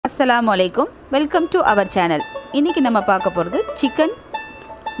Assalamualaikum. Welcome to our channel. இன்னைக்கு நம்ம பார்க்க போறது chicken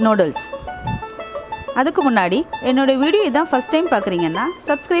noodles. அதுக்கு முன்னாடி என்னோட வீடியோ இதான் ஃபர்ஸ்ட் டைம் பார்க்குறீங்கன்னா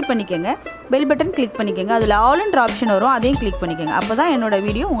subscribe பண்ணிக்கங்க, bell button click பண்ணிக்கங்க, அதுல all and ஆப்ஷன் வரும், அதையும் click பண்ணிக்கங்க. அப்பதான் என்னோட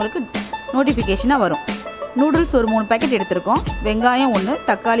வீடியோ உங்களுக்கு நோட்டிஃபிகேஷனா வரும். நூடுல்ஸ் ஒரு 3 பாக்கெட் எடுத்துறோம், வெங்காயம் 1,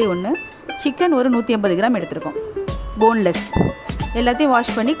 தக்காளி 1, chicken ஒரு 150 கிராம் எடுத்துறோம். போன்லெஸ். எல்லாத்தையும்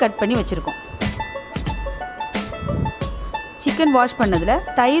வாஷ் பண்ணி கட் பண்ணி வச்சிருக்கோம். சிக்கன் வாஷ் பண்ணதுல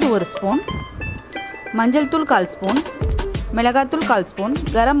தயிர் 1 ஸ்பூன், மஞ்சள் தூள் 1/4 ஸ்பூன், மிளகாய் தூள் 1/4 ஸ்பூன்,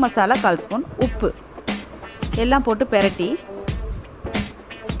 கரம் மசாலா 1/4 ஸ்பூன், உப்பு எல்லாம் போட்டு பெரட்டி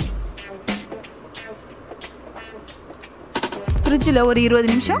ஃப்ரிட்ஜில் ஒரு 20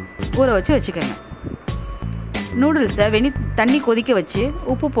 நிமிஷம் ஊற வச்சு வச்சுக்கோங்க. நூடுல்ஸை தண்ணி கொதிக்க வச்சு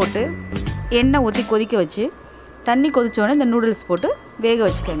உப்பு போட்டு எண்ணெய் ஊற்றி கொதிக்க வச்சு தண்ணி கொதிச்சோடனே இந்த நூடுல்ஸ் போட்டு வேக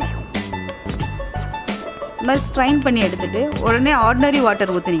வச்சுக்கோங்க. மாதிரி ஸ்ட்ரைன் பண்ணி எடுத்துகிட்டு உடனே ஆர்டினரி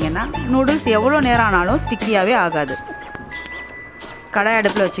வாட்டர் ஊற்றுனீங்கன்னா நூடுல்ஸ் எவ்வளோ நேரம் ஆனாலும் ஸ்டிக்கியாகவே ஆகாது. கடாய்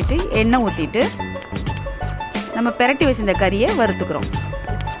அடுப்பில் வச்சுட்டு எண்ணெய் ஊற்றிட்டு நம்ம பெரட்டி வச்சிருந்த கறியை வறுத்துக்கிறோம்.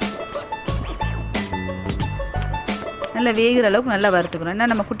 நல்லா வேகிற அளவுக்கு நல்லா வறுத்துக்கிறோம்.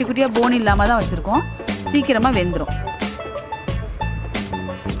 ஏன்னா நம்ம குட்டி குட்டியாக போன் இல்லாமல் தான் வச்சுருக்கோம், சீக்கிரமாக வெந்துடும்.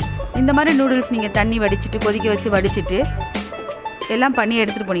 இந்த மாதிரி நூடுல்ஸ் நீங்கள் தண்ணி வடிச்சிட்டு கொதிக்க வச்சு வடிச்சிட்டு எல்லாம் பண்ணி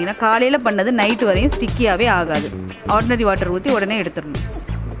எடுத்துகிட்டு போனீங்கன்னா காலையில் பண்ணது நைட்டு வரையும் ஸ்டிக்கியாகவே ஆகாது. ஆர்டினரி வாட்டர் ஊற்றி உடனே எடுத்துடணும்.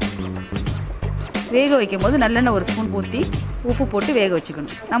 வேக வைக்கும் போது நல்லெண்ணெய் 1 ஸ்பூன் ஊற்றி உப்பு போட்டு வேக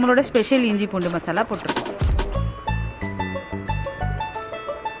வச்சுக்கணும். நம்மளோட ஸ்பெஷல் இஞ்சி பூண்டு மசாலா போட்டிருக்கோம்.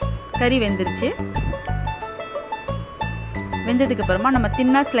 கறி வெந்துருச்சு. வெந்ததுக்கப்புறமா நம்ம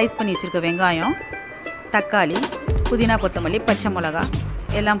தின்னாக ஸ்லைஸ் பண்ணி வச்சுருக்க வெங்காயம், தக்காளி, புதினா, கொத்தமல்லி, பச்சை மிளகா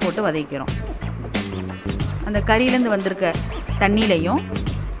எல்லாம் போட்டு வதக்கிறோம். அந்த கறியிலேருந்து வந்திருக்க தண்ணியிலையும்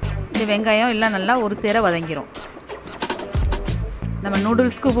இந்த வெங்காயம் எல்லாம் நல்லா ஒரு சேர வதங்கிரும். நம்ம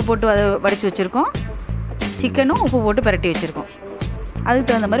நூடுல்ஸ்க்கு உப்பு போட்டு வடித்து வச்சுருக்கோம், சிக்கனும் உப்பு போட்டு பரட்டி வச்சுருக்கோம். அதுக்கு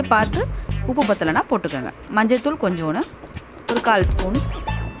தகுந்த மாதிரி பார்த்து உப்பு பத்தலைன்னா போட்டுக்கோங்க. மஞ்சள் தூள் கொஞ்சோன்னு ஒரு 1/4 spoon,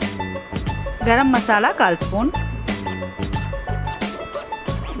 garam masala 1/4 spoon,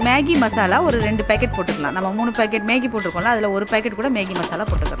 Maggi masala ஒரு 2 பேக்கெட் போட்டுக்கலாம். நம்ம 3 பேக்கெட் மேகி போட்டிருக்கோம்ல, அதில் 1 பேக்கெட் கூட மேகி மசாலா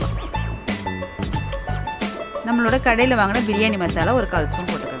போட்டுக்கலாம். நம்மளோட கடையில் வாங்கின பிரியாணி மசாலா ஒரு 1/4 ஸ்பூன்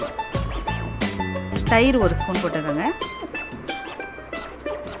போட்டுக்கோங்க. தயிர் 1 ஸ்பூன் போட்டுக்கோங்க.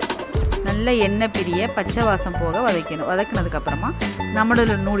 நல்ல எண்ணெய் பிரிய பச்சை வாசம் போக வதக்கணும். வதக்கினதுக்கப்புறமா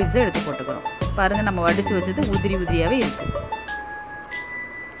நம்மளோட நூடுல்ஸை எடுத்து போட்டுக்கிறோம். பாருங்கள், நம்ம வடித்து வச்சது உதிரி உதிரியாகவே இருக்குது.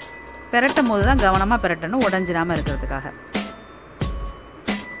 பெரட்டும் போது தான் கவனமாக பெரட்டணும், உடஞ்சிடாமல் இருக்கிறதுக்காக.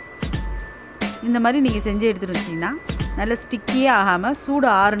 இந்த மாதிரி நீங்கள் செஞ்சு எடுத்துகிட்டு வச்சிங்கன்னா நல்ல ஸ்டிக்கியே ஆகாமல், சூடு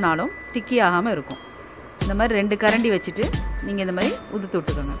ஆறுனாலும் ஸ்டிக்கி ஆகாமல் இருக்கும். இந்த மாதிரி 2 கரண்டி வச்சுட்டு நீங்கள் இந்த மாதிரி உதுத்து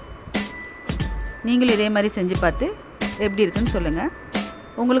விட்டுக்கோங்க. நீங்களும் இதே மாதிரி செஞ்சு பார்த்து எப்படி இருக்குன்னு சொல்லுங்கள்.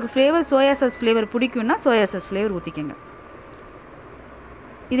 உங்களுக்கு ஃப்ளேவர் சோயா சாஸ் ஃப்ளேவர் பிடிக்குன்னா சோயா சாஸ் ஃப்ளேவர் ஊற்றிக்கோங்க.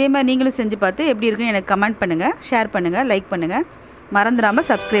 இதே மாதிரி நீங்களும் செஞ்சு பார்த்து எப்படி இருக்குன்னு எனக்கு கமெண்ட் பண்ணுங்கள், ஷேர் பண்ணுங்கள், லைக் பண்ணுங்கள். மறந்துடாமல்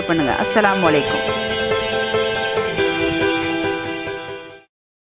சப்ஸ்கிரைப் பண்ணுங்கள். அஸ்ஸலாமு அலைக்கும்.